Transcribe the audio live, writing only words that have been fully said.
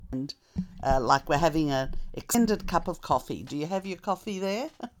and like we're having an extended cup of coffee. Do you have your coffee there?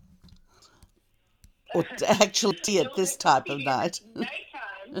 Or actually tea at Don't this drink type coffee of because night?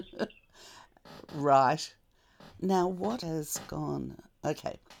 it's nighttime. Right. Now, what has gone?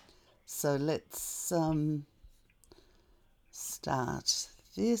 Okay, so let's start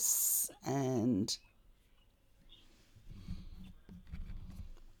this and.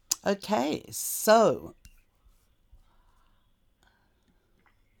 Okay, so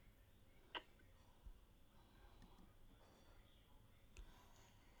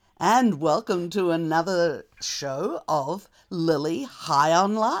and welcome to another show of Lily High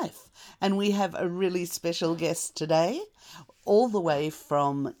on Life. And we have a really special guest today, all the way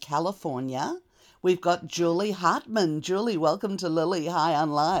from California. We've got Julie Hartman. Julie, welcome to Lily High on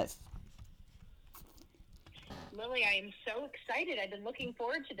Life. Lily, I am so excited. I've been looking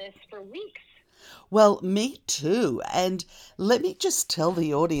forward to this for weeks. Well, me too. And let me just tell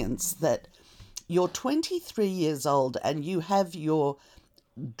the audience that you're 23 years old and you have your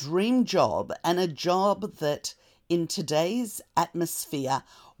dream job, and a job that in today's atmosphere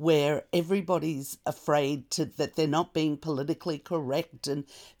where everybody's afraid that they're not being politically correct and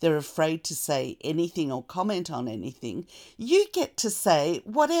they're afraid to say anything or comment on anything, you get to say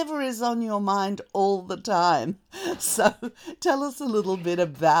whatever is on your mind all the time. So tell us a little bit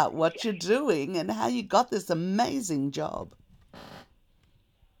about what you're doing and how you got this amazing job.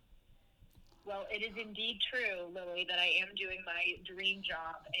 Well, it is indeed true, Lily, that I am doing my dream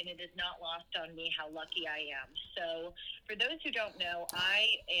job, and it is not lost on me how lucky I am. So, for those who don't know,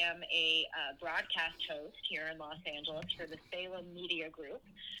 I am a broadcast host here in Los Angeles for the Salem Media Group,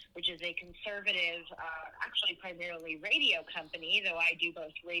 which is a conservative, actually primarily radio company, though I do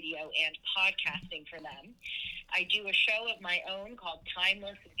both radio and podcasting for them. I do a show of my own called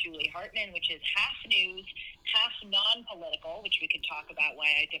Timeless with Julie Hartman, which is half news, half non-political, which we could talk about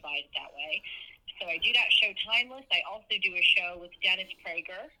why I divide it that way. So I do that show Timeless. I also do a show with Dennis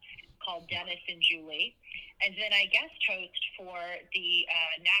Prager called Dennis and Julie. And then I guest host for the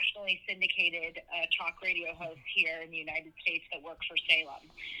nationally syndicated talk radio hosts here in the United States that work for Salem.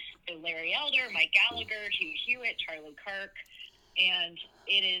 So Larry Elder, Mike Gallagher, Hugh Hewitt, Charlie Kirk. And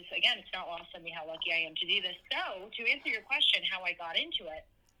it is, again, it's not lost on me how lucky I am to do this. So to answer your question, how I got into it,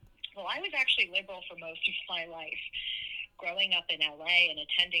 well, I was actually liberal for most of my life. Growing up in LA and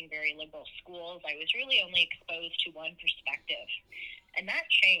attending very liberal schools, I was really only exposed to one perspective. And that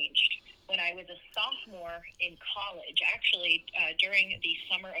changed when I was a sophomore in college. Actually, during the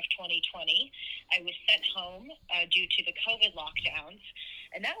summer of 2020, I was sent home due to the COVID lockdowns.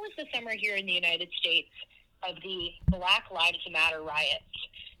 And that was the summer here in the United States of the Black Lives Matter riots,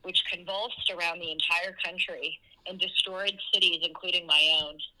 which convulsed around the entire country and destroyed cities, including my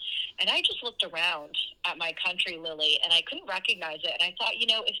own. And I just looked around at my country, Lily, and I couldn't recognize it. And I thought,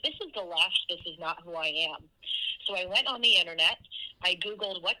 if this is the left, this is not who I am. So I went on the internet. I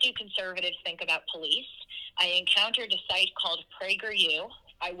Googled, what do conservatives think about police? I encountered a site called PragerU.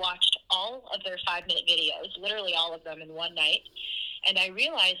 I watched all of their 5-minute videos, literally all of them in one night. And I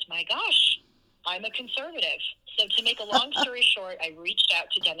realized, my gosh, I'm a conservative. So to make a long story short, I reached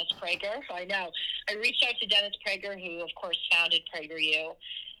out to Dennis Prager. I know. I reached out to Dennis Prager, who, of course, founded PragerU.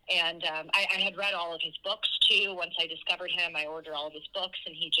 And I had read all of his books, too. Once I discovered him, I ordered all of his books,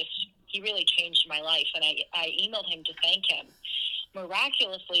 and he really changed my life. And I emailed him to thank him.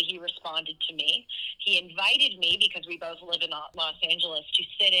 Miraculously, he responded to me. He invited me, because we both live in Los Angeles, to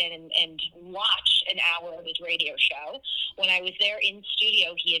sit in and watch an hour of his radio show. When I was there in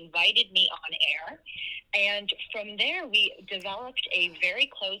studio, he invited me on air. And from there, we developed a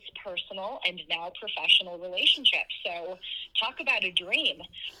very close personal and now professional relationship. So talk about a dream.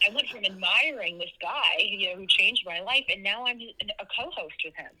 I went from admiring this guy, who changed my life, and now I'm a co-host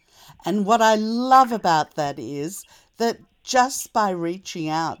with him. And what I love about that is that just by reaching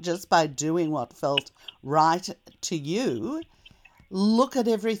out, just by doing what felt right to you, look at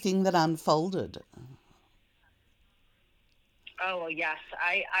everything that unfolded. Oh, yes.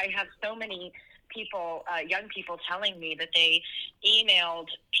 I have so many people, young people telling me that they emailed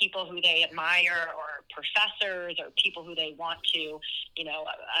people who they admire or professors or people who they want to,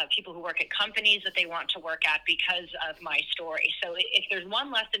 people who work at companies that they want to work at because of my story. So if there's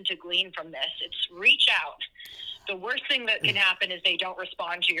one lesson to glean from this, it's reach out. The worst thing that can happen is they don't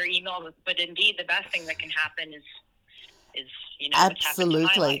respond to your email, but indeed the best thing that can happen is what's happened to my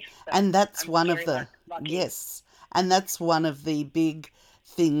Absolutely. life. So And that's I'm one of very the, lucky. yes, and that's one of the big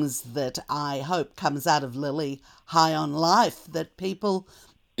things that I hope comes out of Lily High on Life, that people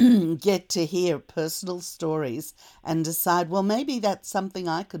get to hear personal stories and decide, well, maybe that's something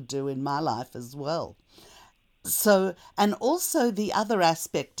I could do in my life as well. So, and also the other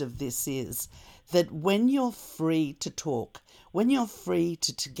aspect of this is that when you're free to talk, when you're free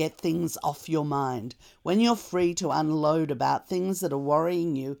to get things off your mind, when you're free to unload about things that are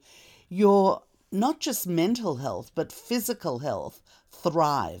worrying you, your not just mental health, but physical health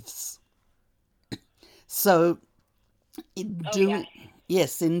thrives. So, in Oh, yes. doing,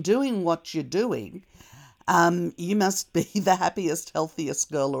 yes, in doing what you're doing, you must be the happiest, healthiest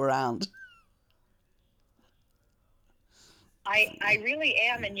girl around. I really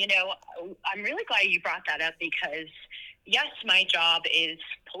am. And, I'm really glad you brought that up because, yes, my job is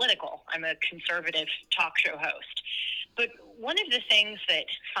political. I'm a conservative talk show host. But one of the things that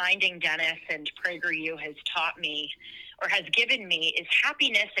Finding Dennis and PragerU has taught me or has given me is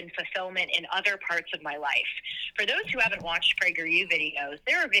happiness and fulfillment in other parts of my life. For those who haven't watched PragerU videos,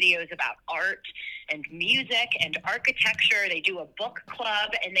 there are videos about art and music and architecture. They do a book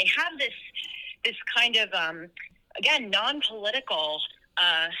club, and they have this kind of again non-political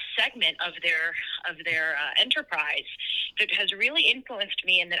segment of their enterprise that has really influenced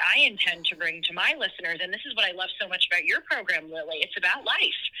me and that I intend to bring to my listeners. And this is what I love so much about your program, Lily. It's about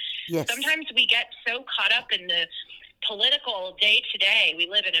life. Yes, Sometimes we get so caught up in the political day to day. We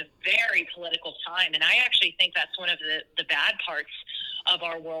live in a very political time, and I actually think that's one of the bad parts of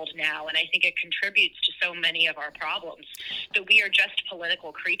our world now, and I think it contributes to so many of our problems. That we are just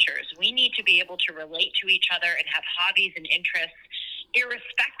political creatures. We need to be able to relate to each other and have hobbies and interests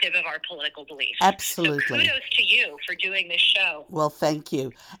irrespective of our political beliefs. absolutely. So kudos to you for doing this show. Well, thank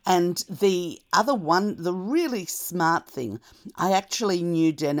you. And the other one, the really smart thing, I actually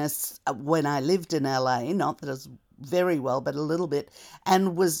knew Dennis when I lived in LA, not that as very well, but a little bit,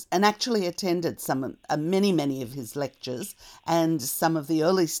 and actually attended some many of his lectures and some of the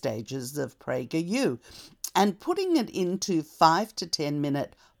early stages of PragerU, and putting it into 5 to 10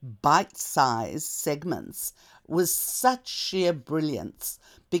 minute bite-sized segments was such sheer brilliance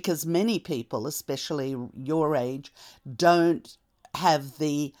because many people, especially your age, don't have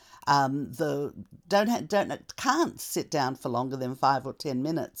the don't can't sit down for longer than 5 or 10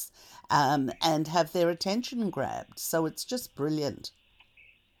 minutes and have their attention grabbed. So it's just brilliant.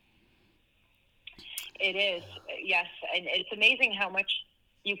 It is, yes, and it's amazing how much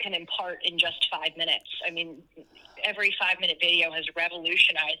you can impart in just 5 minutes. I mean, every 5 minute video has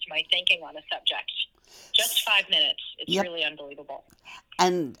revolutionized my thinking on a subject. Just 5 minutes. It's Yep. really unbelievable.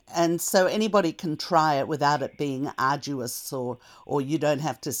 And so anybody can try it without it being arduous, or you don't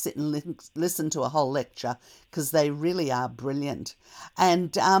have to sit and listen to a whole lecture because they really are brilliant.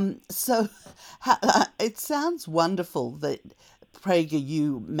 And so it sounds wonderful that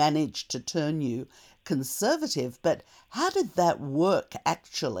PragerU managed to turn you conservative, but how did that work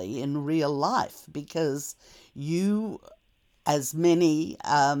actually in real life? Because you, as many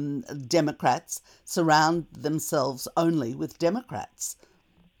Democrats, surround themselves only with Democrats.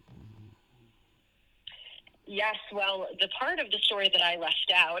 Yes, well, the part of the story that I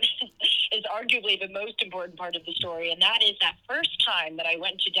left out is arguably the most important part of the story, and that is that first time that I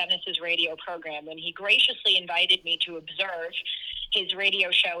went to Dennis's radio program when he graciously invited me to observe his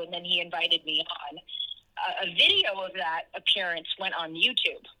radio show, and then he invited me on. A video of that appearance went on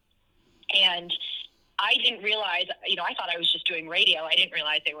YouTube, and I didn't realize, I thought I was just doing radio. I didn't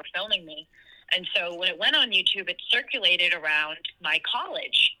realize they were filming me. And so when it went on YouTube, it circulated around my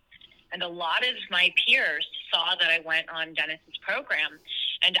college. And a lot of my peers saw that I went on Dennis's program,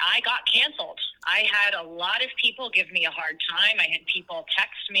 and I got canceled. I had a lot of people give me a hard time. I had people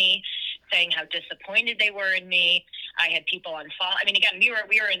text me saying how disappointed they were in me. I had people unfollow. I mean, again, we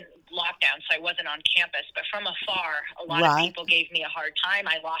were in lockdown, so I wasn't on campus. But from afar, a lot of Right. people gave me a hard time.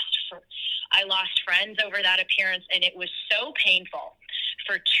 I lost friends over that appearance, and it was so painful.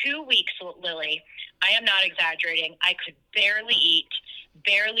 For 2 weeks, Lily, I am not exaggerating. I could barely eat,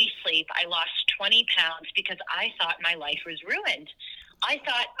 barely sleep. I lost 20 pounds because I thought my life was ruined. I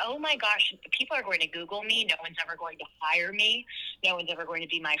thought, oh my gosh, people are going to Google me. No one's ever going to hire me. No one's ever going to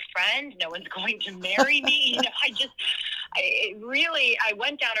be my friend. No one's going to marry me. I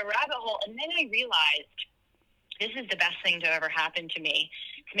went down a rabbit hole, and then I realized this is the best thing to ever happen to me.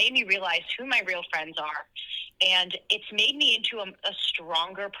 It's made me realize who my real friends are, and it's made me into a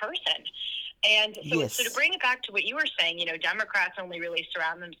stronger person. And so, Yes. so to bring it back to what you were saying, Democrats only really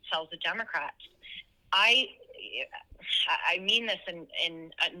surround themselves with Democrats. I mean this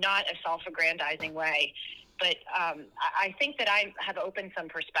in not a self-aggrandizing way, but I think that I have opened some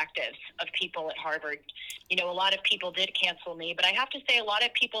perspectives of people at Harvard. A lot of people did cancel me, but I have to say a lot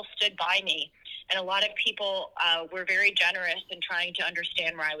of people stood by me. And a lot of people were very generous in trying to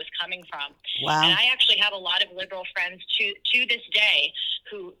understand where I was coming from. Wow. And I actually have a lot of liberal friends to this day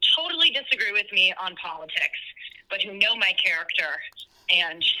who totally disagree with me on politics. but who know my character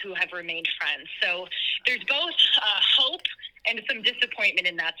and who have remained friends. So there's both hope and some disappointment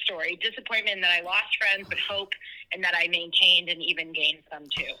in that story. Disappointment in that I lost friends, but hope and that I maintained and even gained some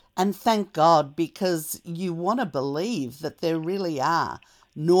too. And thank God, because you want to believe that there really are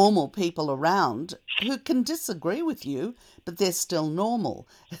normal people around who can disagree with you, but they're still normal.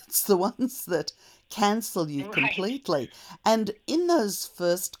 It's the ones that cancel you Right. completely. And in those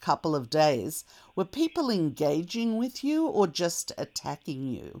first couple of days, were people engaging with you or just attacking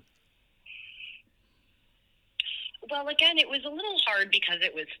you? Well, again, it was a little hard because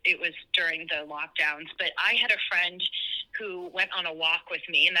it was during the lockdowns. But I had a friend who went on a walk with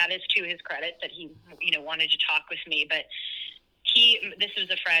me, and that is to his credit that he wanted to talk with me. But this was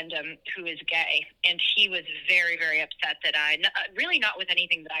a friend who is gay, and he was very, very upset that really not with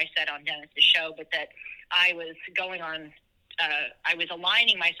anything that I said on Dennis's show, but that I was going on. I was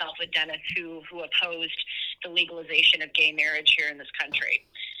aligning myself with Dennis, who opposed the legalization of gay marriage here in this country.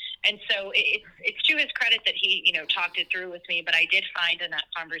 And so it's to his credit that he, talked it through with me. But I did find in that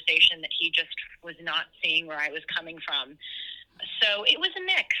conversation that he just was not seeing where I was coming from. So it was a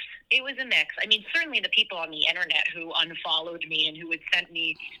mix. It was a mix. I mean, certainly the people on the internet who unfollowed me and who would send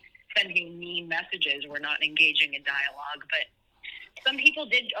me mean messages were not engaging in dialogue. But some people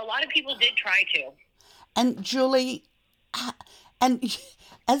did. A lot of people did try to. And Julie, and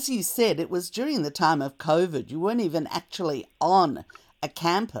as you said, it was during the time of COVID. You weren't even actually on a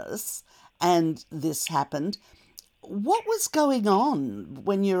campus, and this happened. What was going on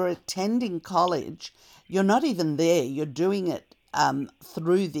when you're attending college? You're not even there, you're doing it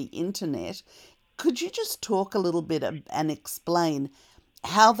through the internet. Could you just talk a little bit and explain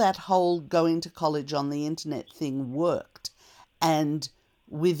how that whole going to college on the internet thing worked? And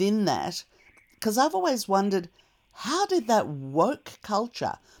within that, because I've always wondered, how did that woke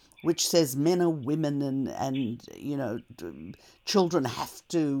culture, which says men are women and children have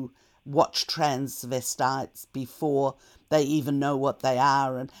to watch transvestites before they even know what they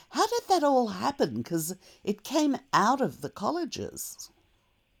are, and how did that all happen? Because it came out of the colleges.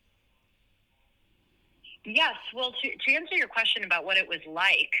 Yes. Well, to answer your question about what it was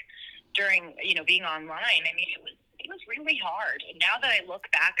like during, being online, I mean, it was really hard. And now that I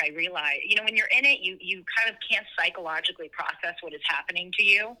look back, I realize, when you're in it, you kind of can't psychologically process what is happening to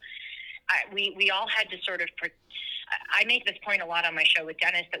you. We all had to sort of, I make this point a lot on my show with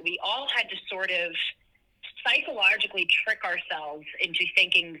Dennis, that we all had to sort of psychologically trick ourselves into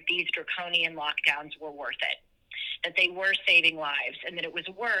thinking these draconian lockdowns were worth it, that they were saving lives, and that it was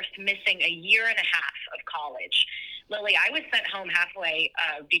worth missing a year and a half of college. Lily, I was sent home halfway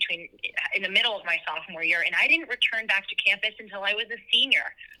in the middle of my sophomore year, and I didn't return back to campus until I was a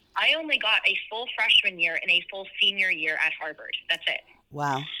senior. I only got a full freshman year and a full senior year at Harvard. That's it.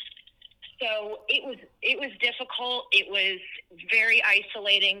 Wow. So it was difficult. It was very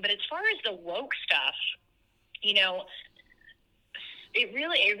isolating. But as far as the woke stuff, it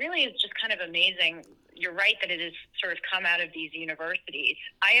really is just kind of amazing. You're right that it has sort of come out of these universities.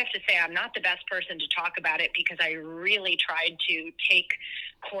 I have to say I'm not the best person to talk about it because I really tried to take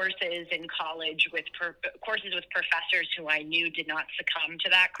courses in college with professors who I knew did not succumb to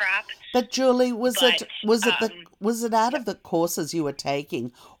that crap. But Julie, was it out of the courses you were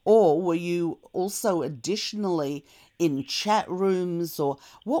taking, or were you also additionally in chat rooms, or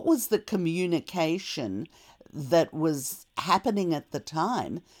what was the communication that was happening at the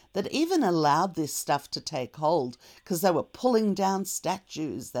time that even allowed this stuff to take hold? Because they were pulling down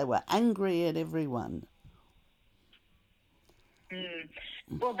statues, they were angry at everyone.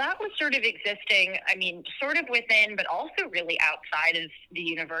 Well, that was sort of existing, I mean, sort of within, but also really outside of the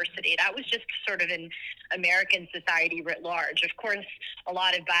university. That was just sort of in American society writ large. Of course, a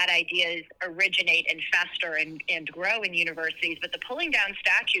lot of bad ideas originate and fester and grow in universities, but the pulling down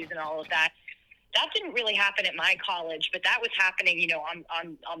statues and all of that didn't really happen at my college, but that was happening,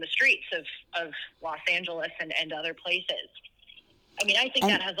 on the streets of Los Angeles and other places. I mean, I think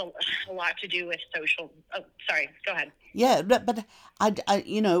that has a lot to do with social. Oh, sorry. Go ahead. Yeah, but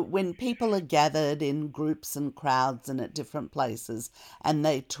when people are gathered in groups and crowds and at different places and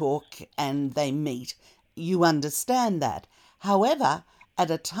they talk and they meet, you understand that. However,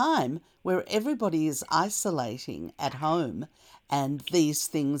 at a time where everybody is isolating at home and these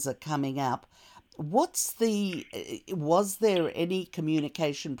things are coming up, was there any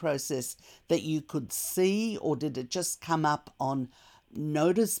communication process that you could see, or did it just come up on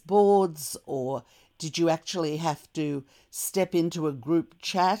notice boards, or did you actually have to step into a group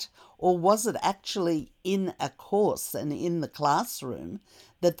chat, or was it actually in a course and in the classroom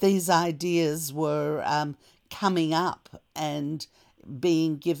that these ideas were coming up and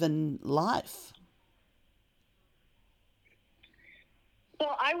being given life?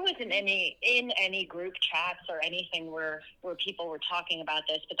 Well, I wasn't in any group chats or anything where people were talking about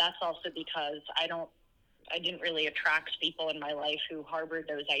this, but that's also because I didn't really attract people in my life who harbored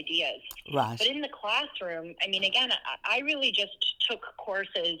those ideas. But Right. in the classroom, I mean, again, I really just took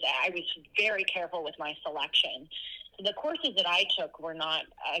courses. I was very careful with my selection. So the courses that I took were not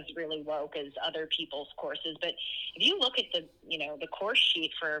as really woke as other people's courses. But if you look at the course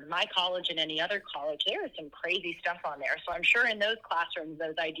sheet for my college and any other college, there is some crazy stuff on there. So I'm sure in those classrooms,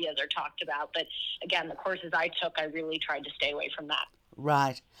 those ideas are talked about. But again, the courses I took, I really tried to stay away from that.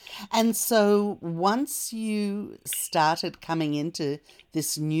 Right. And so once you started coming into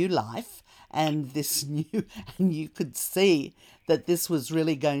this new life and this new, and you could see that this was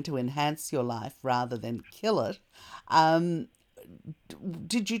really going to enhance your life rather than kill it, um,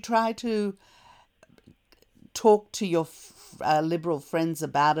 did you try to talk to your liberal friends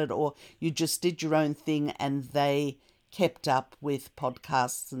about it, or you just did your own thing and they kept up with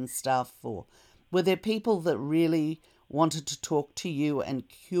podcasts and stuff? Or were there people that really wanted to talk to you and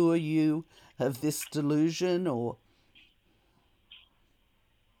cure you of this delusion? Or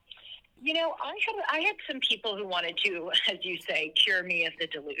I had some people who wanted to, as you say, cure me of the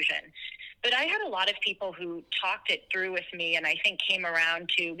delusion. But I had a lot of people who talked it through with me, and I think came around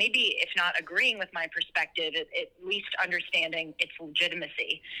to maybe, if not agreeing with my perspective, at least understanding its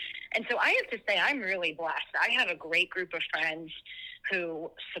legitimacy. And so I have to say, I'm really blessed. I have a great group of friends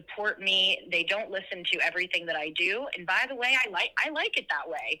who support me. They don't listen to everything that I do. And by the way, I like it that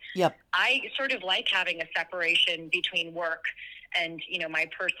way. yep. I sort of like having a separation between work and my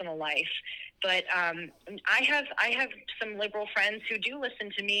personal life. But I have some liberal friends who do listen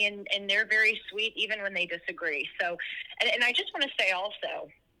to me, and they're very sweet even when they disagree. So, and I just want to say also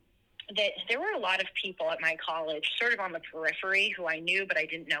that there were a lot of people at my college, sort of on the periphery, who I knew but I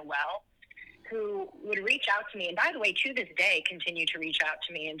didn't know well, who would reach out to me, and by the way, to this day, continue to reach out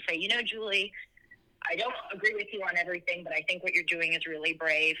to me and say, Julie, I don't agree with you on everything, but I think what you're doing is really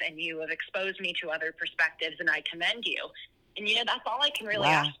brave, and you have exposed me to other perspectives, and I commend you. And that's all I can really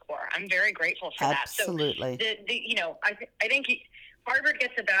Wow. ask for. I'm very grateful for that. So Absolutely. I think Harvard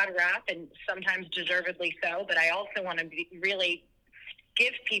gets a bad rap, and sometimes deservedly so. But I also want to really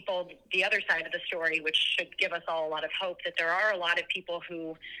give people the other side of the story, which should give us all a lot of hope that there are a lot of people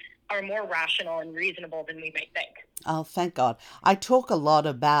who are more rational and reasonable than we may think. Oh, thank God. I talk a lot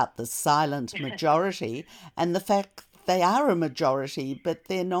about the silent majority and the fact they are a majority, but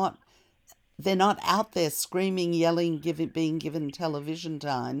they're not out there screaming, yelling, being given television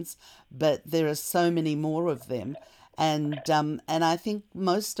times, but there are so many more of them, and I think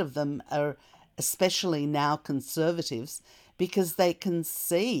most of them are, especially now, conservatives, because they can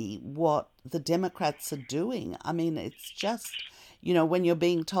see what the Democrats are doing. I mean, it's just, when you're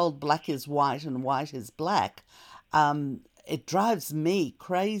being told black is white and white is black, it drives me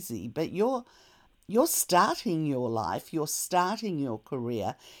crazy. But you're starting your life, you're starting your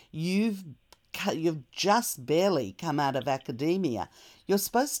career, you've just barely come out of academia. You're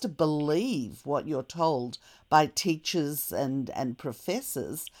supposed to believe what you're told by teachers and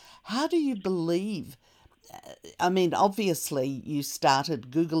professors. How do you believe? I mean, obviously you started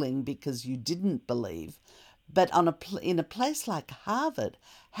Googling because you didn't believe, but in a place like Harvard,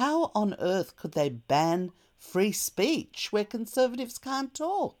 how on earth could they ban free speech where conservatives can't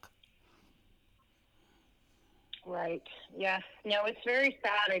talk? Right. Yes. No, it's very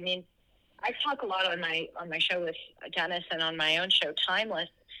sad. I mean, I talk a lot on my show with Dennis and on my own show, Timeless.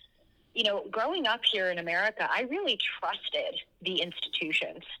 Growing up here in America, I really trusted the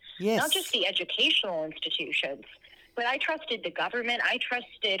institutions, not just Yes. the educational institutions, but I trusted the government. I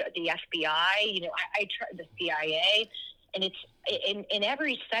trusted the FBI. The CIA, and it's in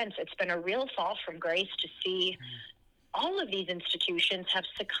every sense, it's been a real fall from grace to see all of these institutions have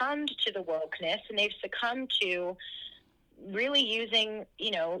succumbed to the wokeness, and they've succumbed to really using,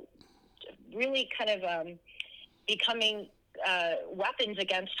 really kind of becoming weapons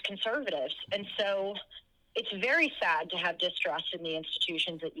against conservatives. And so it's very sad to have distrust in the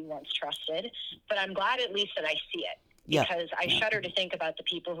institutions that you once trusted, but I'm glad at least that I see it, Yep. because I Yep. shudder to think about the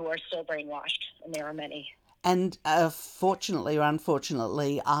people who are still brainwashed, and there are many. And fortunately or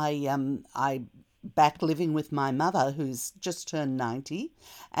unfortunately, I back living with my mother, who's just turned 90,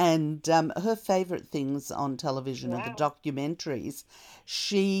 and her favourite things on television are the Wow. documentaries.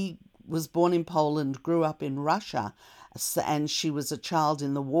 She was born in Poland, grew up in Russia, and she was a child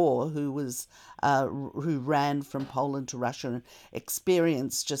in the war who ran from Poland to Russia and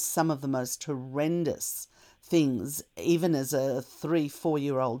experienced just some of the most horrendous things, even as a 3, 4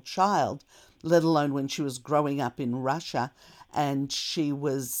 year old child, let alone when she was growing up in Russia, and she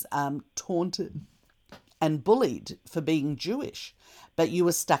was taunted and bullied for being Jewish. but you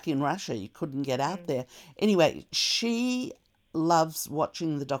were stuck in Russia. You couldn't get out Mm. there. Anyway, she loves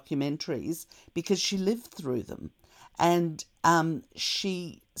watching the documentaries because she lived through them. And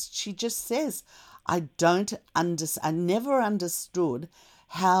she just says, I never understood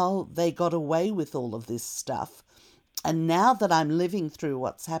how they got away with all of this stuff. And now that I'm living through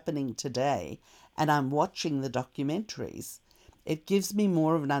what's happening today and I'm watching the documentaries, it gives me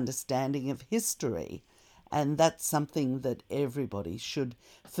more of an understanding of history. And that's something that everybody should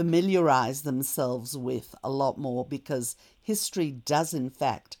familiarize themselves with a lot more, because history does, in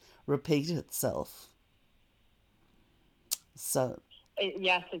fact, repeat itself. So,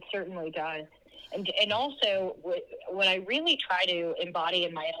 Yes, it certainly does. And also, what I really try to embody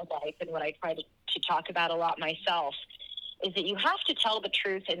in my own life, and what I try to talk about a lot myself, is that you have to tell the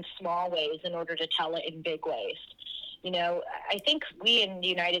truth in small ways in order to tell it in big ways. You know, I think we in the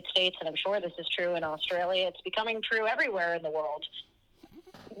United States, and I'm sure this is true in Australia, it's becoming true everywhere in the world.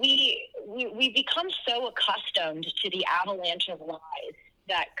 We become so accustomed to the avalanche of lies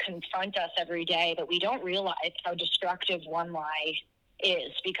that confront us every day that we don't realize how destructive one lie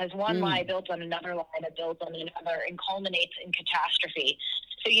is, because one lie builds on another lie that builds on another and culminates in catastrophe.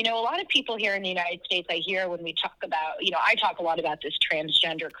 So, you know, a lot of people here in the United States, I hear when we talk about, you know, I talk a lot about this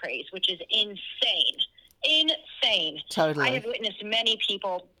transgender craze, which is insane. Insane. I have totally. witnessed many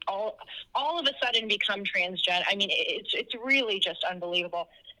people all of a sudden become transgender. I mean, it's really just unbelievable.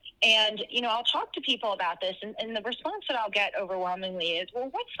 And, you know, I'll talk to people about this, and the response that I'll get overwhelmingly is, well,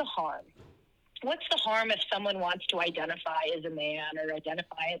 what's the harm? What's the harm if someone wants to identify as a man or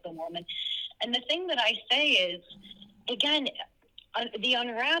identify as a woman? And the thing that I say is, again, the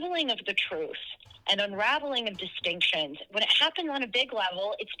unraveling of the truth and unraveling of distinctions, when it happens on a big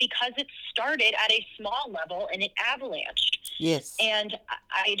level, it's because it started at a small level and it avalanched. Yes. And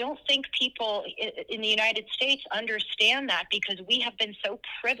I don't think people in the United States understand that, because we have been so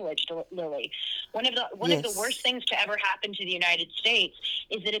privileged, Lily. One of the worst things to ever happen to the United States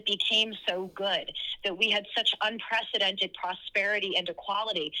is that it became so good, that we had such unprecedented prosperity and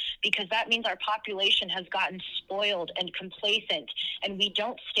equality, because that means our population has gotten spoiled and complacent, and we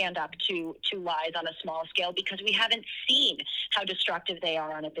don't stand up to lies on a small scale because we haven't seen how destructive they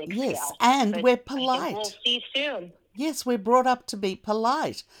are on a big scale. And But we're I think we'll polite. see soon. Yes, we're brought up to be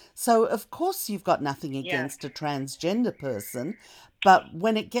polite. So, of course, you've got nothing Yes. against a transgender person. But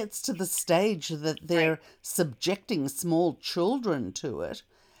when it gets to the stage that Right. they're subjecting small children to it,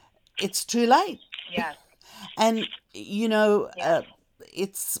 it's too late. Yes. And, Yes.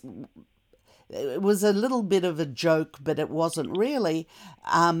 it was a little bit of a joke, but it wasn't really.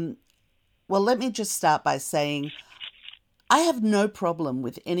 Well, let me just start by saying I have no problem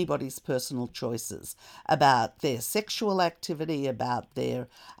with anybody's personal choices about their sexual activity, about their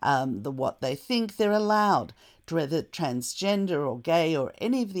what they think. They're allowed, whether transgender or gay or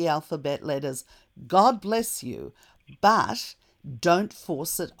any of the alphabet letters. God bless you, but don't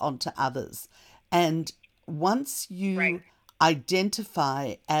force it onto others. And once Right. you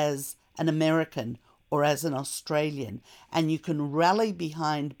identify as an American or as an Australian, and you can rally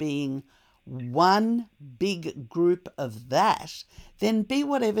behind being one big group of that, then be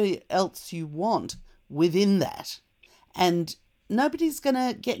whatever else you want within that. And nobody's going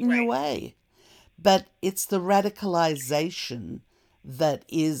to get in your Right. way. But it's the radicalization that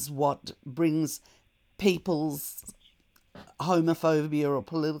is what brings people's homophobia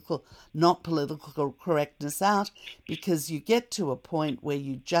or not political correctness out, because you get to a point where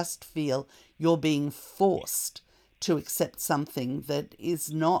you just feel you're being forced to accept something that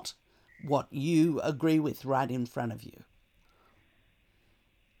is not what you agree with right in front of you.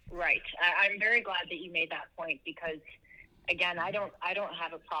 Right. I'm very glad that you made that point, because again, I don't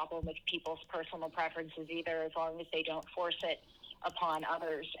have a problem with people's personal preferences either, as long as they don't force it upon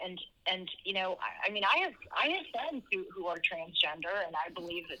others. And you know, I mean, I have friends who are transgender, and I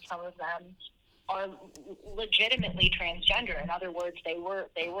believe that some of them are legitimately transgender. In other words, they were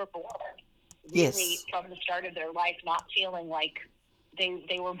born really Yes. from the start of their life not feeling like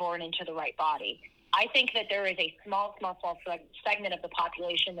they were born into the right body. I think that there is a small segment of the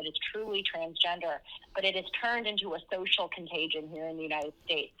population that is truly transgender, but it has turned into a social contagion here in the United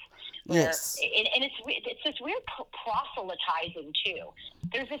States, where Yes. and it's this weird proselytizing too.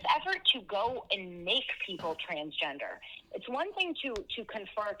 There's this effort to go and make people transgender. It's one thing to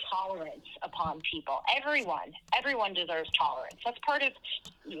confer tolerance upon people. Everyone deserves tolerance. That's part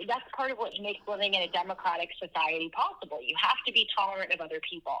of what makes living in a democratic society possible. You have to be tolerant of other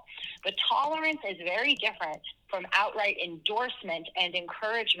people. But tolerance is very different from outright endorsement and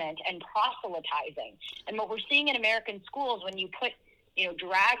encouragement and proselytizing. And what we're seeing in American schools, when you put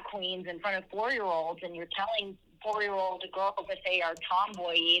drag queens in front of 4-year-olds and you're telling 4-year-old girls, if they are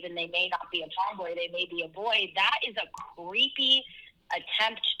tomboy, and they may not be a tomboy, they may be a boy. That is a creepy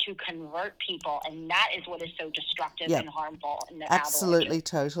attempt to convert people, and that is what is so destructive Yeah, and harmful in the adolescent. absolutely,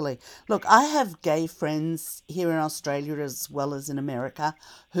 totally. Look, I have gay friends here in Australia as well as in America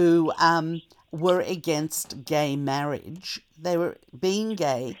who were against gay marriage. They were being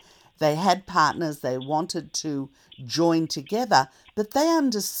gay, they had partners, they wanted to join together, but they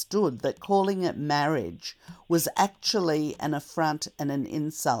understood that calling it marriage was actually an affront and an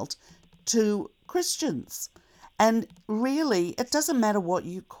insult to Christians. And really, it doesn't matter what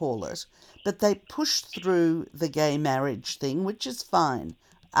you call it, but they pushed through the gay marriage thing, which is fine.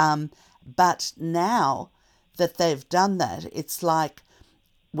 But now that they've done that, it's like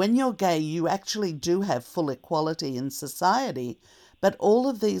when you're gay, you actually do have full equality in society. But all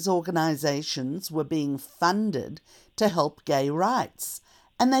of these organizations were being funded to help gay rights,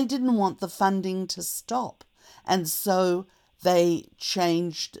 and they didn't want the funding to stop. And so they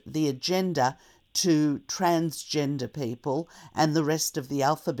changed the agenda to transgender people and the rest of the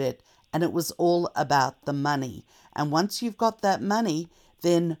alphabet, and it was all about the money. And once you've got that money,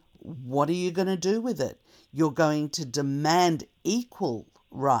 then what are you going to do with it? You're going to demand equal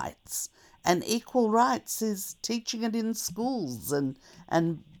rights. And equal rights is teaching it in schools and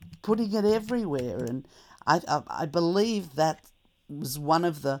putting it everywhere. And I believe that was one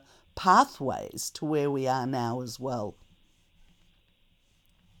of the pathways to where we are now as well.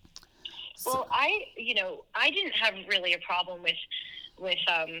 Well, I didn't have really a problem with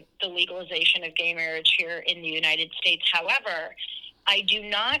the legalization of gay marriage here in the United States. However, I do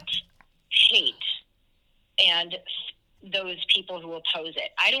not hate and those people who oppose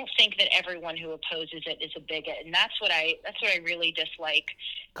it. I don't think that everyone who opposes it is a bigot, and that's what I really dislike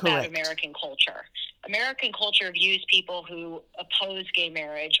about Correct. American culture. American culture views people who oppose gay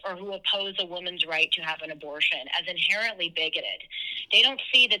marriage or who oppose a woman's right to have an abortion as inherently bigoted. They don't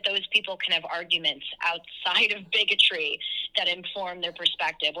see that those people can have arguments outside of bigotry that inform their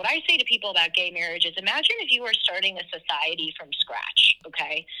perspective. What I say to people about gay marriage is, imagine if you were starting a society from scratch,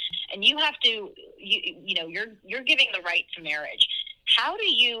 okay? And you have to, you're giving the right to marriage. How do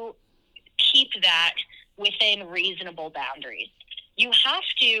you keep that within reasonable boundaries? You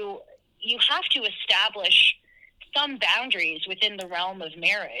have to establish some boundaries within the realm of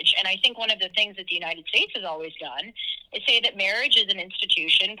marriage. And I think one of the things that the United States has always done is say that marriage is an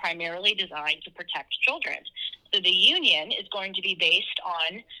institution primarily designed to protect children. So the union is going to be based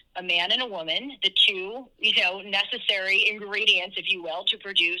on a man and a woman, the two, necessary ingredients, if you will, to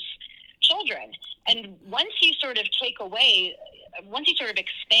produce children. And once you sort of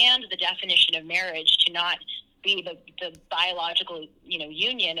expand the definition of marriage to not be the biological,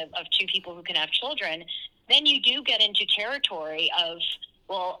 union of two people who can have children, then you do get into territory of,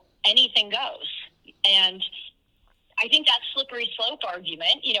 well, anything goes. And I think that slippery slope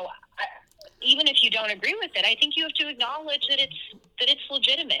argument, even if you don't agree with it, I think you have to acknowledge that it's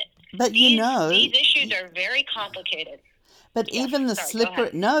legitimate. But these issues are very complicated. But Yes, even the sorry,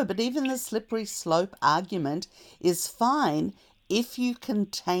 but even the slippery slope argument is fine if you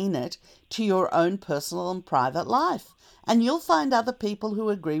contain it to your own personal and private life. And you'll find other people who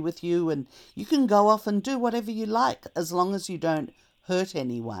agree with you, and you can go off and do whatever you like as long as you don't hurt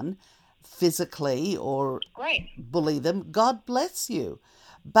anyone physically or Right. bully them. God bless you.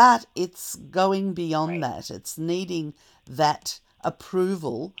 But it's going beyond Right. that. It's needing that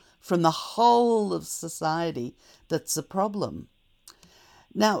approval from the whole of society that's a problem.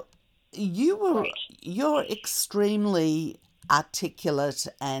 Now, Right. you're extremely articulate,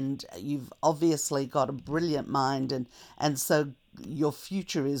 and you've obviously got a brilliant mind, and so your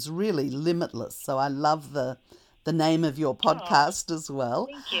future is really limitless. So I love the name of your Oh, podcast as well.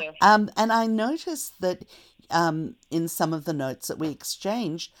 thank you. And I noticed that in some of the notes that we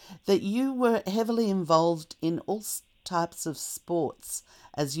exchanged that you were heavily involved in all types of sports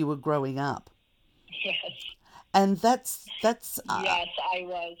as you were growing up. Yes. And that's Yes, I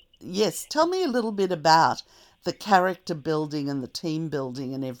was. yes. Tell me a little bit about the character building and the team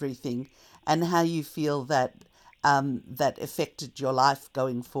building and everything, and how you feel that that affected your life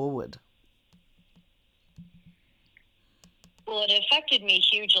going forward. Well, it affected me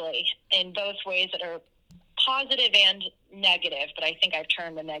hugely in both ways that are positive and negative, but I think I've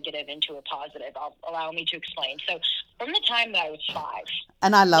turned the negative into a positive. Allow me to explain. So, from the time that I was 5,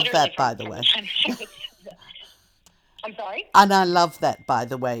 And I love literally that, by from, the from the way. time that I was, I'm sorry? And I love that, by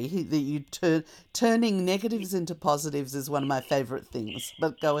the way. That you turning negatives into positives is one of my favorite things.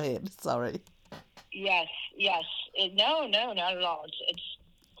 But go ahead. Sorry. Yes, yes. No, not at all. It's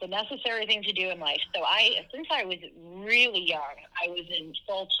the necessary thing to do in life. So since I was really young, I was in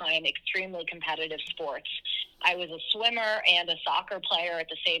full-time, extremely competitive sports. I was a swimmer and a soccer player at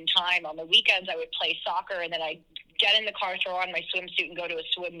the same time. On the weekends, I would play soccer, and then I'd get in the car, throw on my swimsuit, and go to a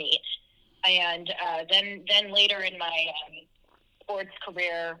swim meet. And then later in my sports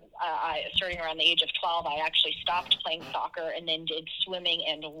career, starting around the age of 12, I actually stopped playing soccer and then did swimming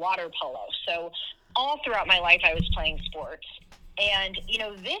and water polo. So all throughout my life, I was playing sports. And,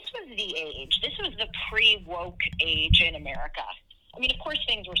 this was the age. This was the pre-woke age in America. I mean, of course,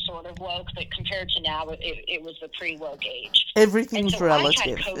 things were sort of woke, but compared to now, it was the pre-woke age. Everything's and so relative. I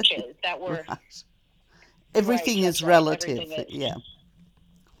had coaches that were... Right. Everything right, is right. relative. Everything is, yeah.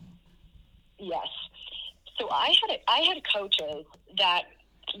 Yes. So I had coaches that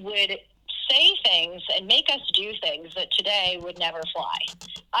would say things and make us do things that today would never fly.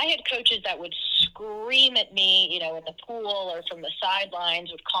 I had coaches that would scream at me, in the pool or from the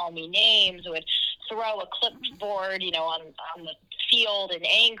sidelines, would call me names, would throw a clipboard, on the field in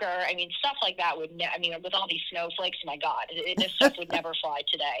anger. I mean, stuff like that would, with all these snowflakes, my God, this stuff would never fly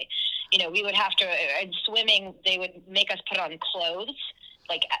today. We would have to, in swimming, they would make us put on clothes,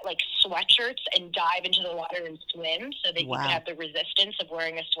 like sweatshirts, and dive into the water and swim so that you could have the resistance of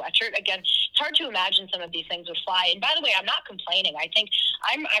wearing a sweatshirt. Again, it's hard to imagine some of these things would fly. And by the way, I'm not complaining. I think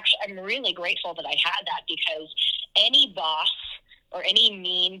I'm really grateful that I had that, because any boss or any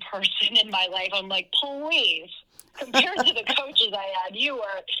mean person in my life, I'm like, please, compared to the coaches I had, you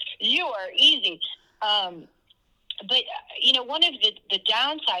are easy. But one of the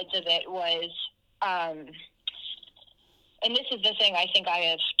downsides of it was, and this is the thing I think I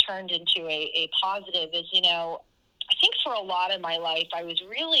have turned into a positive, is, I think for a lot of my life, I was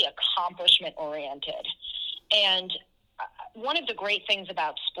really accomplishment oriented. And one of the great things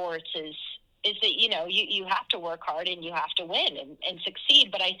about sports is that, you have to work hard and you have to win and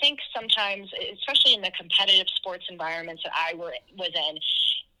succeed. But I think sometimes, especially in the competitive sports environments that I was in,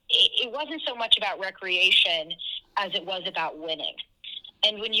 it wasn't so much about recreation as it was about winning.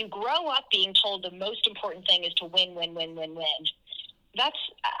 And when you grow up being told the most important thing is to win, win, win, win, win, that's,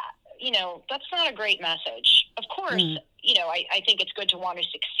 that's not a great message. Of course, I think it's good to want to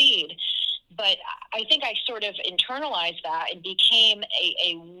succeed, but I think I sort of internalized that and became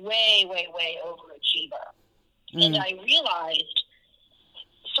a way, way, way overachiever. And I realized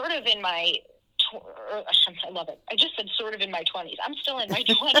sort of in my, I love it. I just said sort of in my 20s. I'm still in my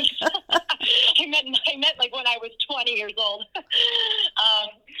 20s. I meant like when I was 20 years old.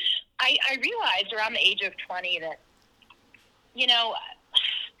 I realized around the age of 20 that,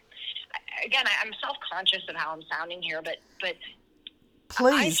 again, I'm self-conscious of how I'm sounding here, but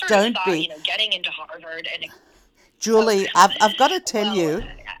please I don't thought, be. Getting into Harvard and Julie, I've got to tell you,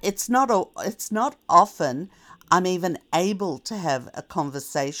 it's not often I'm even able to have a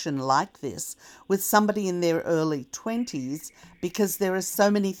conversation like this with somebody in their early 20s, because there are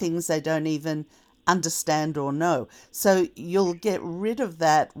so many things they don't even understand or know. So you'll get rid of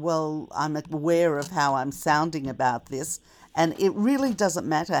that, well, I'm aware of how I'm sounding about this, and it really doesn't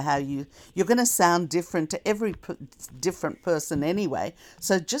matter how you're going to sound different to every different person anyway,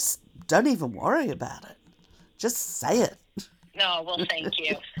 so just don't even worry about it. Just say it. No, well, thank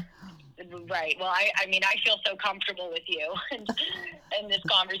you. Right. Well, I mean, I feel so comfortable with you in this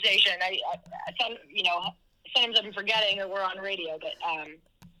conversation. I sometimes I'm forgetting that we're on radio, but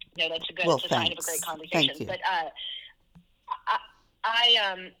that's it's a sign of a great conversation. Thank you. But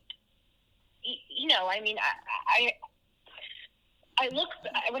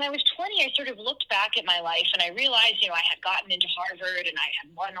when I was 20, I sort of looked back at my life and I realized, I had gotten into Harvard and I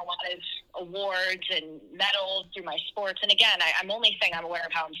had won a lot of awards and medals through my sports. And again, I'm only saying I'm aware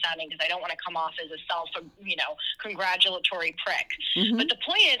of how I'm sounding because I don't want to come off as a congratulatory prick. Mm-hmm. But the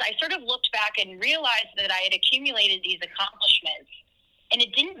point is, I sort of looked back and realized that I had accumulated these accomplishments, and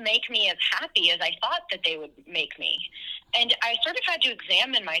it didn't make me as happy as I thought that they would make me. And I sort of had to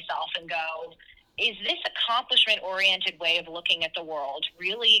examine myself and go, is this accomplishment-oriented way of looking at the world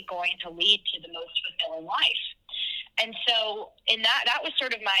really going to lead to the most fulfilling life? And so in that was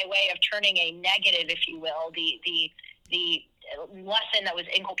sort of my way of turning a negative, if you will, the lesson that was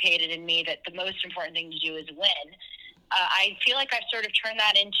inculcated in me that the most important thing to do is win. I feel like I've sort of turned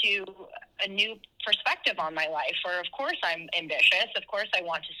that into a new perspective on my life, where of course I'm ambitious, of course I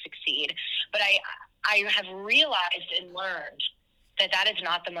want to succeed, but I have realized and learned that is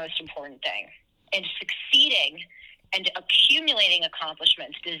not the most important thing. And succeeding and accumulating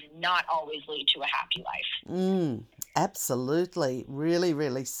accomplishments does not always lead to a happy life. Absolutely. Really,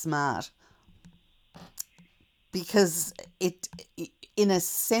 really smart. Because it, in a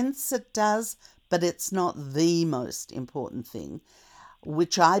sense, it does, but it's not the most important thing.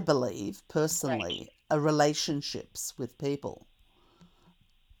 which I believe Right. personally are relationships with people.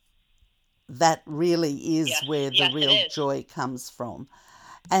 That really is Yes. where the Yes, it real is. joy comes from.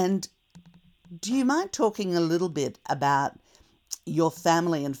 And do you mind talking a little bit about your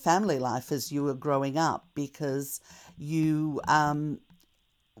family and family life as you were growing up? Because you,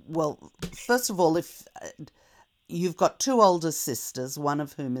 well, first of all, if you've got two older sisters, one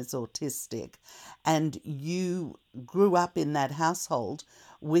of whom is autistic, and you grew up in that household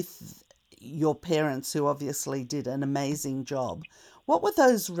with your parents, who obviously did an amazing job. What were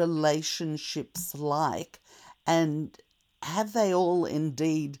those relationships like, and have they all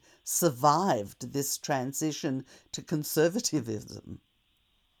indeed survived this transition to conservatism?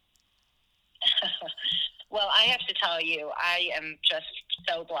 Well, I have to tell you, I am just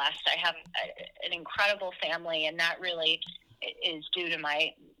so blessed. I have an incredible family, and that really is due to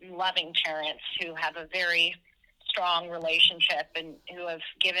my loving parents who have a very strong relationship and who have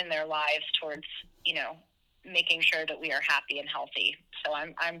given their lives towards, you know, making sure that we are happy and healthy. So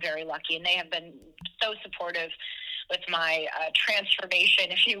I'm very lucky, and they have been so supportive with my transformation,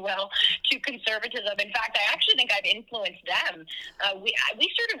 if you will, to conservatism. In fact, I actually think I've influenced them.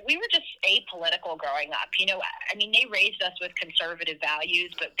 We were just apolitical growing up. You know, I mean, they raised us with conservative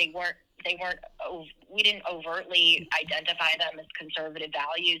values, but they weren't we didn't overtly identify them as conservative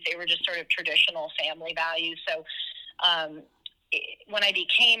values. They were just sort of traditional family values. So when I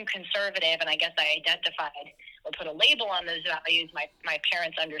became conservative, and I guess I identified or put a label on those values, my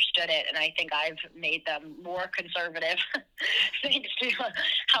parents understood it, and I think I've made them more conservative thanks to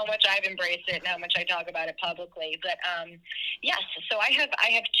how much I've embraced it and how much I talk about it publicly. But yes, so I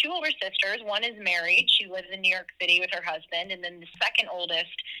have two older sisters. One is married; she lives in New York City with her husband, and then the second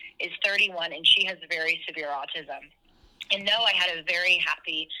oldest is 31, and she has very severe autism. And no, I had a very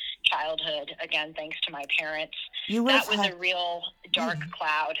happy childhood, again, thanks to my parents. You would That have was had, a real dark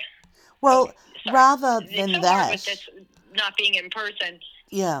cloud. Oh, well, sorry. rather It's than so hard with that, this not being in person.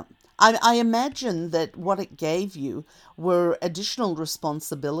 yeah. I imagine that what it gave you were additional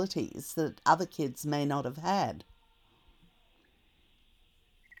responsibilities that other kids may not have had.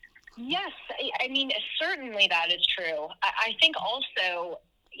 Yes, I mean, certainly that is true. I think also,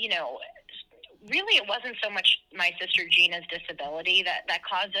 you know, really it wasn't so much my sister Gina's disability that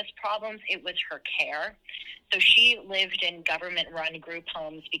caused us problems. It was her care. So she lived in government run group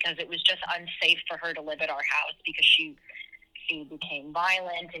homes because it was just unsafe for her to live at our house because she became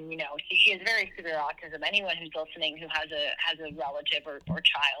violent, and she has very severe autism. Anyone who's listening who has a relative or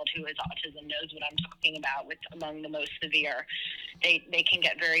child who has autism knows what I'm talking about. With among the most severe, they can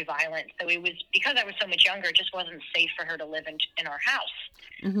get very violent. So it was because I was so much younger, it just wasn't safe for her to live in our house.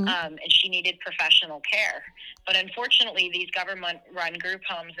 Mm-hmm. And she needed professional care. But unfortunately, these government-run group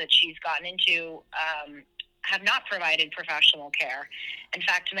homes that she's gotten into have not provided professional care. In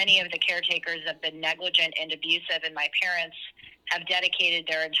fact, many of the caretakers have been negligent and abusive, and my parents have dedicated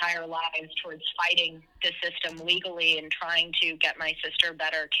their entire lives towards fighting the system legally and trying to get my sister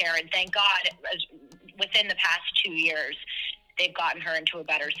better care. And thank God, within the past 2 years, they've gotten her into a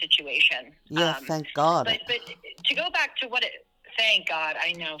better situation. Yeah, thank God. But to go back to thank God,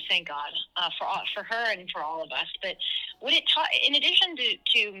 I know, thank God for her and for all of us. But what it taught, in addition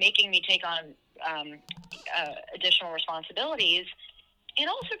to making me take on additional responsibilities, it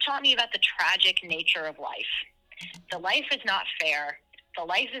also taught me about the tragic nature of life. The life is not fair. The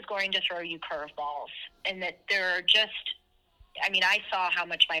life is going to throw you curveballs, and that there are just. I mean, I saw how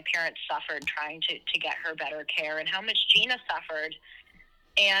much my parents suffered trying to get her better care, and how much Gina suffered,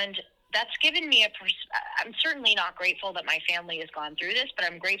 and that's given me I'm certainly not grateful that my family has gone through this, but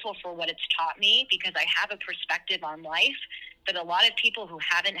I'm grateful for what it's taught me, because I have a perspective on life that a lot of people who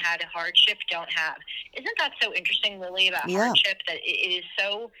haven't had hardship don't have. Isn't that so interesting, Lily, about Yeah. hardship, that it is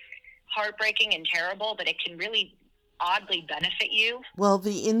so heartbreaking and terrible, but it can really oddly benefit you? Well,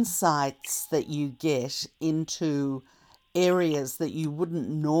 the insights that you get into areas that you wouldn't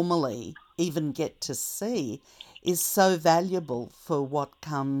normally even get to see is so valuable for what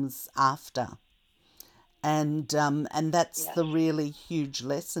comes after. And that's Yes. the really huge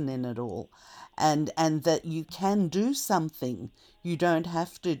lesson in it all. And that you can do something. You don't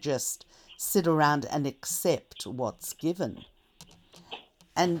have to just sit around and accept what's given.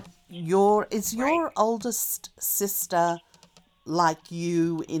 And is Right. your oldest sister like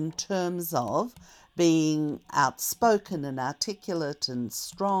you in terms of being outspoken and articulate and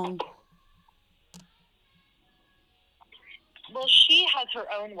strong? Well, she has her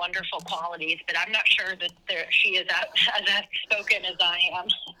own wonderful qualities, but I'm not sure that she is as outspoken as I am.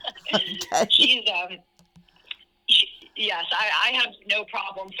 Okay. she's she, Yes, I have no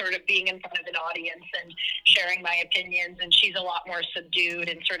problem sort of being in front of an audience and sharing my opinions. And she's a lot more subdued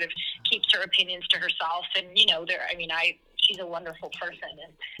and sort of keeps her opinions to herself. And she's a wonderful person,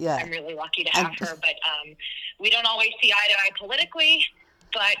 and Yeah. I'm really lucky to have And her. But we don't always see eye to eye politically,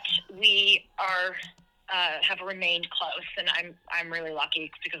 but we are. Have remained close, and I'm really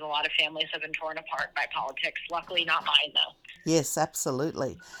lucky because a lot of families have been torn apart by politics. Luckily, not mine though. yes,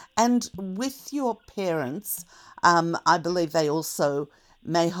 absolutely. And with your parents, I believe they also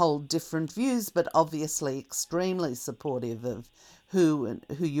may hold different views, but obviously extremely supportive of who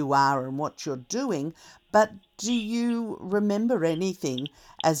you are and what you're doing. But do you remember anything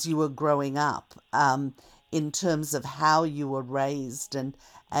as you were growing up, in terms of how you were raised and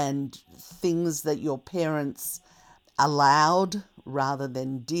things that your parents allowed rather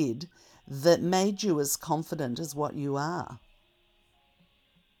than did that made you as confident as what you are?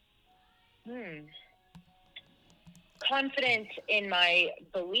 Hmm. Confident in my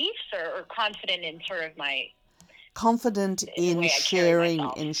beliefs, or confident in sort of my Confident in the in way I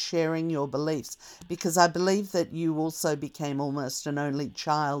carry sharing myself. your beliefs, because I believe that you also became almost an only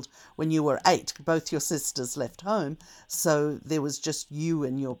child when you were 8. Both your sisters left home, so there was just you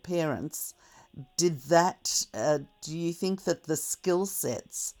and your parents. Do you think that the skill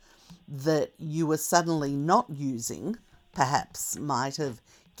sets that you were suddenly not using perhaps might have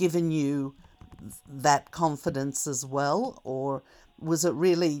given you that confidence as well? Or was it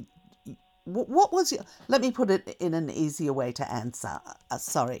really, what was your, let me put it in an easier way to answer.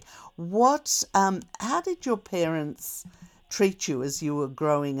 Sorry. How did your parents treat you as you were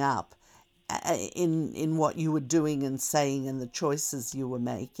growing up, in what you were doing and saying and the choices you were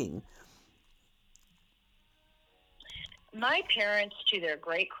making? My parents, to their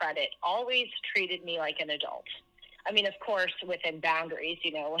great credit, always treated me like an adult. I mean, of course, within boundaries.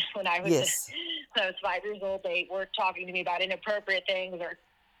 When I was Yes. when I was 5 years old, they weren't talking to me about inappropriate things or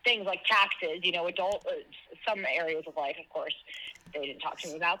things like taxes. Adult some areas of life, of course, they didn't talk to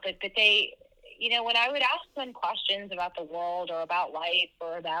me about. But they, when I would ask them questions about the world or about life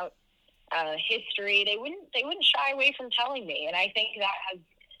or about history, they wouldn't shy away from telling me. And I think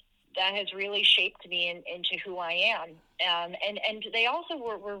that has really shaped me into who I am. And they also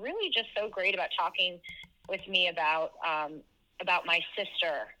were really just so great about talking with me about my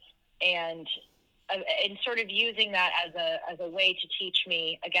sister, and and sort of using that as a way to teach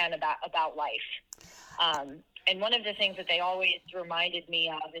me again about life. And one of the things that they always reminded me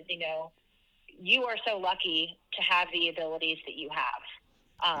of is, you are so lucky to have the abilities that you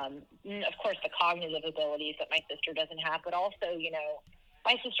have. Of course, the cognitive abilities that my sister doesn't have, but also,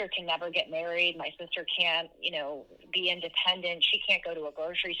 my sister can never get married. My sister can't, be independent. She can't go to a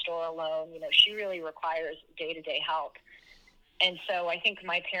grocery store alone. She really requires day-to-day help. And so I think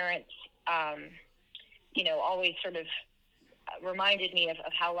my parents, always sort of reminded me of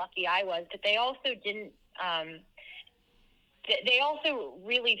how lucky I was, but they also didn't, they also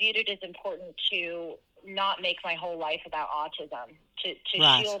really viewed it as important to not make my whole life about autism, to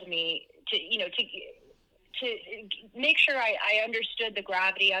Right. shield me, to make sure I understood the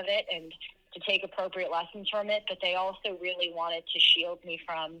gravity of it and to take appropriate lessons from it. But they also really wanted to shield me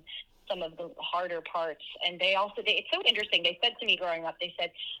from some of the harder parts. And it's so interesting. They said to me growing up, they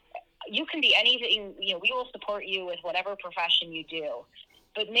said, you can be anything, we will support you with whatever profession you do.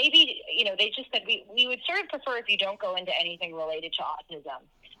 But maybe, they just said we would sort of prefer if you don't go into anything related to autism,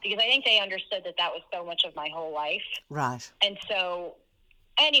 because I think they understood that was so much of my whole life. Right. And so,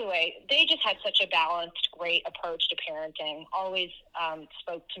 anyway, they just had such a balanced, great approach to parenting. Always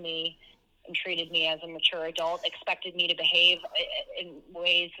spoke to me and treated me as a mature adult, expected me to behave in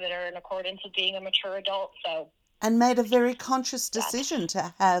ways that are in accordance with being a mature adult. So And made a very conscious that's decision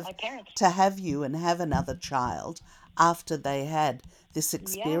my parents. to have you and have another child after they had this Yes.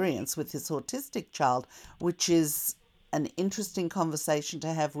 experience with this autistic child, which is an interesting conversation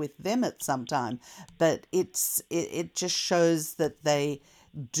to have with them at some time. But it just shows that they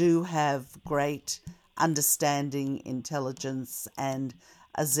do have great understanding, intelligence, and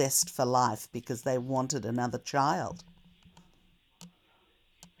a zest for life because they wanted another child.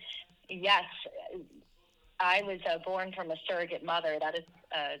 Yes. I was born from a surrogate mother. That is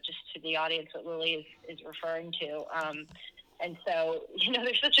just to the audience what Lily is referring to. And so,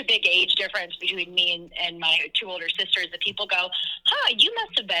 there's such a big age difference between me and my two older sisters that people go, you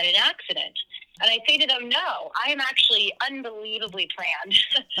must have been in an accident. And I say to them, no, I am actually unbelievably planned.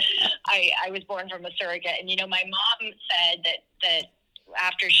 I was born from a surrogate. And, my mom said that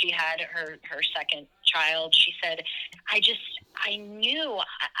after she had her second child, she said, I knew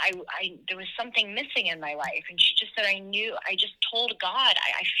there was something missing in my life. And she just said, I just told God,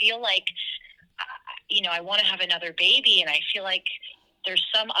 I feel like, I want to have another baby, and I feel like there's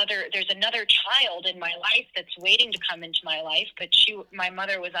another child in my life that's waiting to come into my life, but my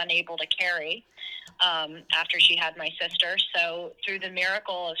mother was unable to carry after she had my sister. So through the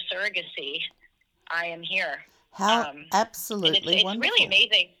miracle of surrogacy, I am here. How And absolutely it's really wonderful.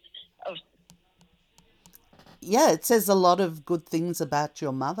 amazing. Oh, Yeah, it says a lot of good things about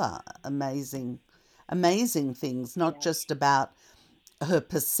your mother. Amazing, amazing things, not yes. just about her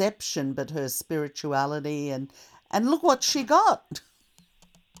perception, but her spirituality and look what she got.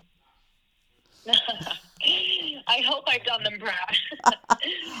 I hope I've done them proud.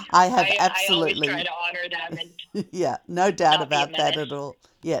 I have I always try absolutely, to honor them and yeah, no doubt not be a about that menace. at all.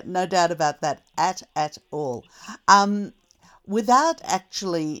 Yeah, no doubt about that at all. Um, Without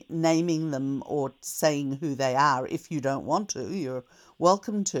actually naming them or saying who they are, if you don't want to, you're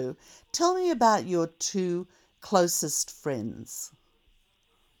welcome to. Tell me about your two closest friends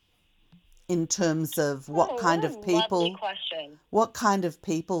in terms of Oh, what a lovely question. what kind of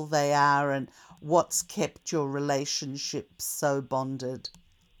people they are, and what's kept your relationship so bonded.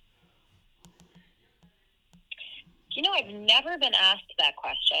 I've never been asked that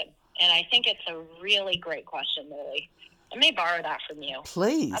question, and I think it's a really great question, Lily. I may borrow that from you.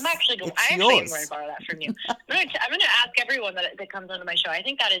 Please, I it's actually am going to yours. borrow that from you. I'm going to ask everyone that comes onto my show. I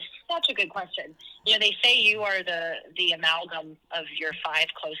think that is such a good question. They say you are the amalgam of your 5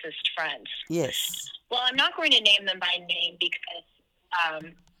 closest friends. Yes, Well, I'm not going to name them by name because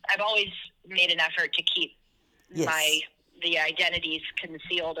I've always made an effort to keep my yes, the identities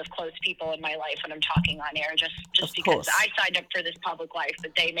concealed of close people in my life when I'm talking on air, just of because course. I signed up for this public life,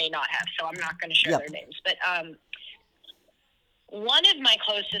 but they may not have, so I'm not going to share their Yep. names. But one of my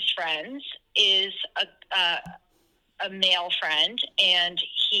closest friends is a male friend, and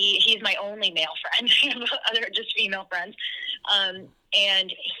he's my only male friend. I have other just female friends,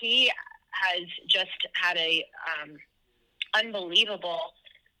 and he has just had a unbelievable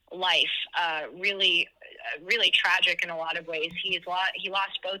life. Really tragic in a lot of ways. He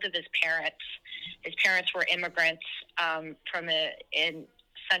lost both of his parents. His parents were immigrants from in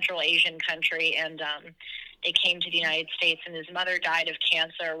Central Asian country, and they came to the United States. And his mother died of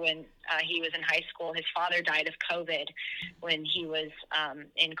cancer when he was in high school. His father died of COVID when he was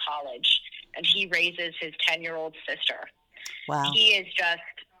in college, and he raises his 10-year-old sister. Wow. He is just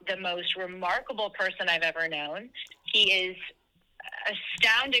the most remarkable person I've ever known. He is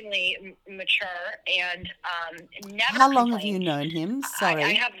astoundingly mature and never How long have you complains. known him? I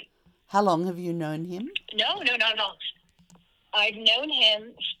Sorry. have How long have you known him? no, not at all. I've known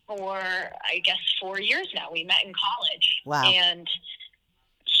him for, I guess, 4 years now. We met in college, Wow. and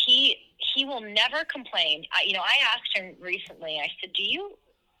he will never complain. I asked him recently. I said, "Do you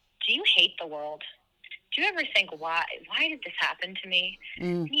hate the world? Do you ever think why did this happen to me?" Mm,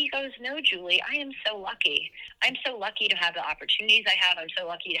 And he goes, "No, Julie, I am so lucky. I'm so lucky to have the opportunities I have. I'm so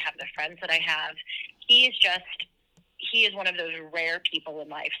lucky to have the friends that I have." He is one of those rare people in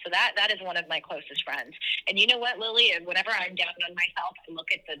life. So that is one of my closest friends. And you know what, Lily? Whenever I'm down on myself, I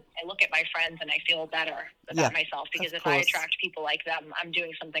look at my friends and I feel better yeah, about myself, because of if I course. attract people like them, I'm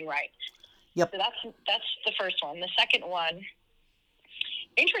doing something right. Yep. So that's the first one. The second one,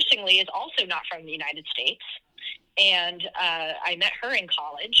 interestingly, is also not from the United States. And I met her in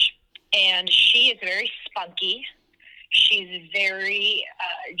college, and she is very spunky. She's very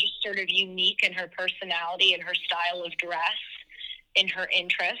just sort of unique in her personality and her style of dress, in her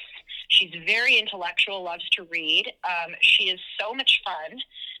interests. She's very intellectual, loves to read. She is so much fun.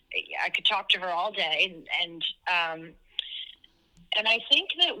 I could talk to her all day, and I think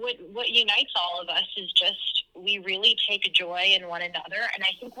that what unites all of us is just we really take joy in one another. And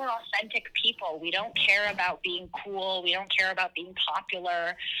I think we're authentic people. We don't care about being cool. We don't care about being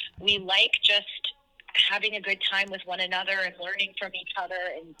popular. We like just having a good time with one another and learning from each other,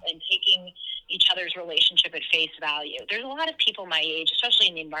 and taking each other's relationship at face value. There's a lot of people my age, especially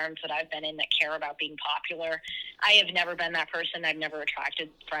in the environments that I've been in, that care about being popular. I have never been that person. I've never attracted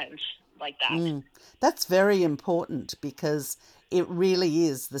friends like that. Mm. That's very important because it really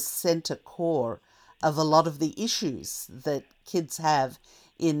is the center core of a lot of the issues that kids have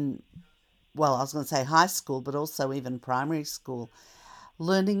in, well, I was going to say high school, but also even primary school.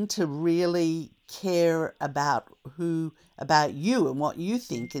 Learning to really care about you and what you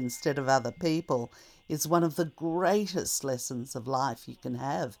think instead of other people is one of the greatest lessons of life you can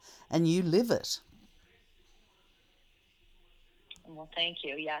have, and you live it. Well, thank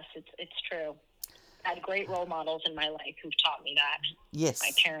you. Yes, it's true. I had great role models in my life who've taught me that. My Yes,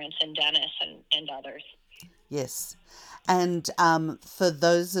 parents and Dennis and others. yes. And for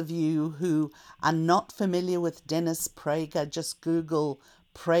those of you who are not familiar with Dennis Prager, just Google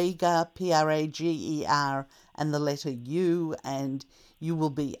Prager, Prager, and the letter U, and you will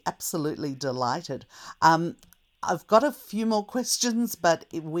be absolutely delighted. I've got a few more questions, but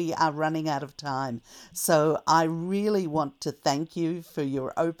we are running out of time. So I really want to thank you for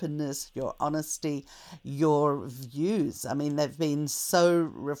your openness, your honesty, your views. I mean, they've been so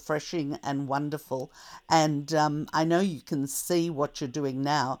refreshing and wonderful. And I know you can see what you're doing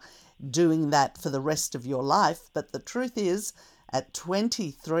now, doing that for the rest of your life. But the truth is, at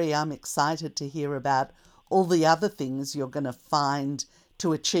 23, I'm excited to hear about all the other things you're going to find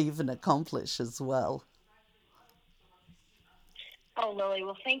to achieve and accomplish as well. Oh, Lily,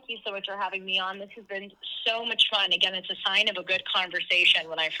 well, thank you so much for having me on. This has been so much fun. Again, it's a sign of a good conversation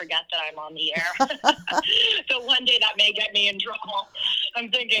when I forget that I'm on the air. So one day that may get me in trouble. I'm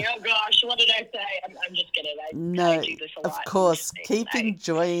thinking, oh gosh, what did I say? I'm just kidding. I No, do this a lot. of course, keep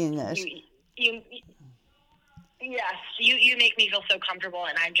enjoying it. You, yes, you make me feel so comfortable,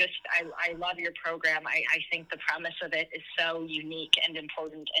 and I love your program. I think the premise of it is so unique and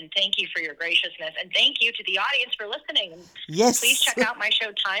important, and thank you for your graciousness, and thank you to the audience for listening. Yes. Please check out my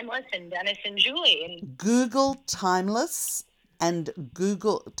show Timeless and Dennis and Julie. And Google Timeless and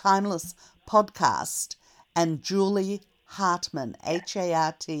Google Timeless Podcast and Julie Hartman,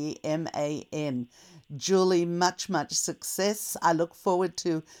 Hartman. Julie, much success. I look forward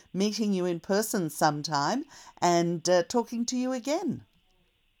to meeting you in person sometime and talking to you again.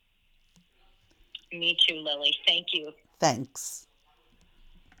 Me too, Lily. Thank you. Thanks.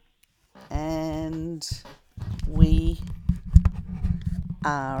 And we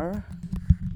are